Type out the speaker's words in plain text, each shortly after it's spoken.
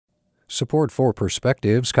Support for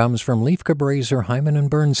Perspectives comes from Leif Cabraser, Hyman and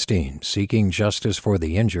Bernstein, seeking justice for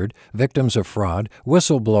the injured, victims of fraud,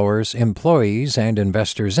 whistleblowers, employees, and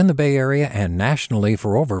investors in the Bay Area and nationally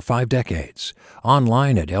for over 5 decades.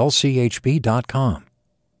 Online at lchb.com.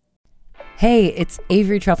 Hey, it's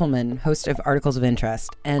Avery Trufelman, host of Articles of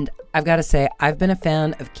Interest, and I've got to say, I've been a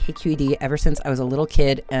fan of KQED ever since I was a little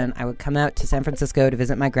kid, and I would come out to San Francisco to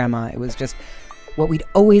visit my grandma. It was just what we'd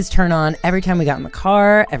always turn on every time we got in the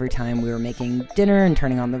car, every time we were making dinner and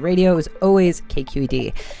turning on the radio. It was always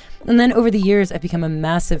KQED. And then over the years, I've become a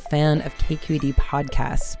massive fan of KQED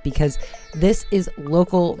podcasts because this is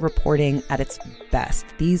local reporting at its best.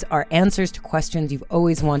 These are answers to questions you've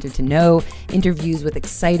always wanted to know, interviews with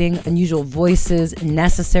exciting, unusual voices,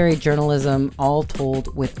 necessary journalism, all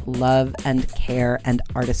told with love and care and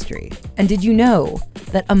artistry. And did you know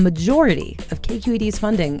that a majority of KQED's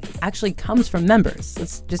funding actually comes from members?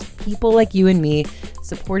 It's just people like you and me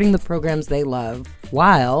supporting the programs they love,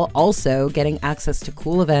 while also getting access to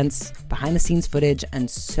cool events, behind-the-scenes footage, and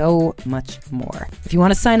so much more. If you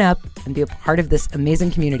want to sign up and be a part of this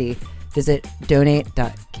amazing community, visit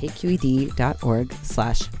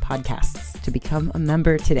donate.kqed.org/podcasts to become a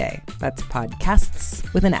member today. That's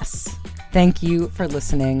podcasts with an S. Thank you for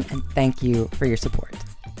listening, and thank you for your support.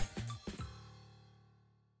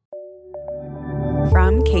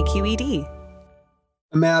 From KQED.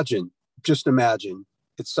 Imagine, just imagine,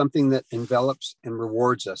 it's something that envelops and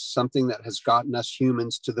rewards us, something that has gotten us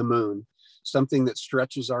humans to the moon, something that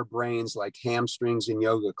stretches our brains like hamstrings in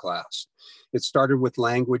yoga class. It started with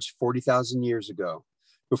language 40,000 years ago.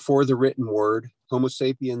 Before the written word, Homo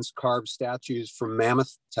sapiens carved statues from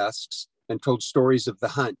mammoth tusks and told stories of the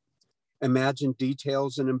hunt. Imagined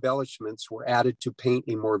details and embellishments were added to paint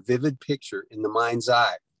a more vivid picture in the mind's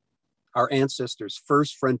eye. Our ancestors'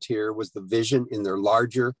 first frontier was the vision in their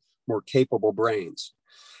larger, more capable brains.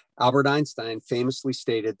 Albert Einstein famously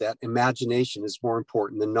stated that imagination is more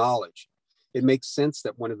important than knowledge. It makes sense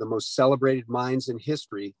that one of the most celebrated minds in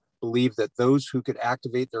history believed that those who could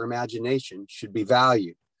activate their imagination should be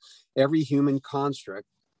valued. Every human construct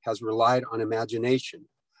has relied on imagination.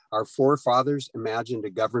 Our forefathers imagined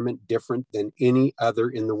a government different than any other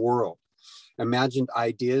in the world. Imagined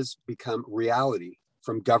ideas become reality,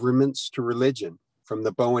 from governments to religion, from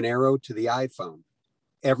the bow and arrow to the iPhone.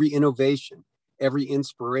 Every innovation, every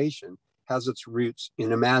inspiration has its roots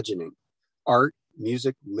in imagining. Art,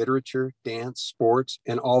 music, literature, dance, sports,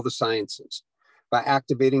 and all the sciences. By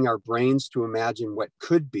activating our brains to imagine what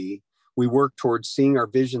could be, we work towards seeing our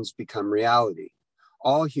visions become reality.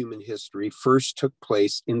 All human history first took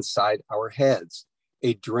place inside our heads,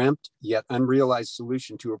 a dreamt yet unrealized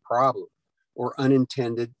solution to a problem, or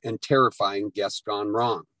unintended and terrifying guess gone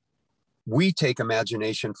wrong. We take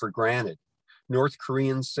imagination for granted. North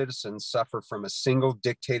Korean citizens suffer from a single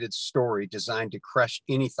dictated story designed to crush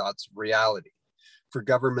any thoughts of reality. For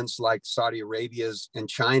governments like Saudi Arabia's and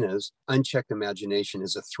China's, unchecked imagination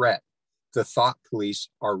is a threat. The thought police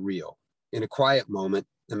are real. In a quiet moment,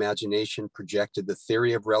 imagination projected the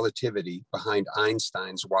theory of relativity behind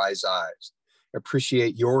Einstein's wise eyes.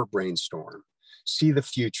 Appreciate your brainstorm. See the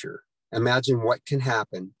future. Imagine what can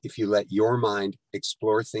happen if you let your mind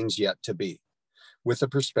explore things yet to be. With a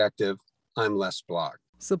perspective, I'm Les Block.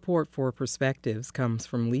 Support for Perspectives comes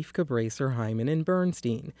from Leif Cabraser, Hyman and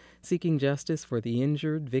Bernstein, seeking justice for the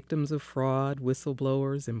injured, victims of fraud,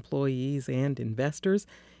 whistleblowers, employees, and investors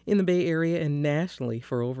in the Bay Area and nationally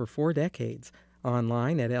for over 4 decades.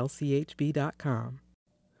 Online at lchb.com.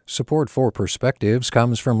 Support for Perspectives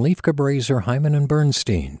comes from Leif Cabraser, Hyman and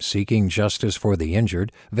Bernstein, seeking justice for the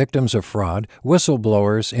injured, victims of fraud,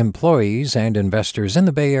 whistleblowers, employees, and investors in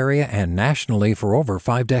the Bay Area and nationally for over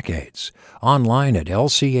 5 decades. Online at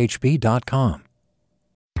lchb.com.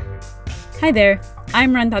 Hi there,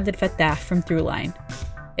 I'm Rand Abdel Fattah from Throughline.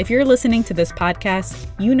 If you're listening to this podcast,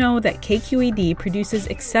 you know that KQED produces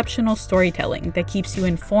exceptional storytelling that keeps you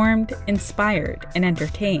informed, inspired, and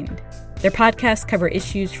entertained. Their podcasts cover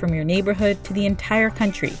issues from your neighborhood to the entire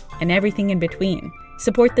country and everything in between.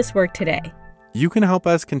 Support this work today. You can help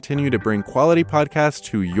us continue to bring quality podcasts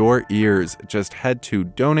to your ears. Just head to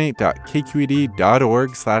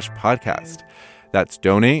donate.kqed.org/podcast. That's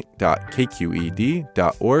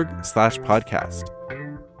donate.kqed.org/podcast.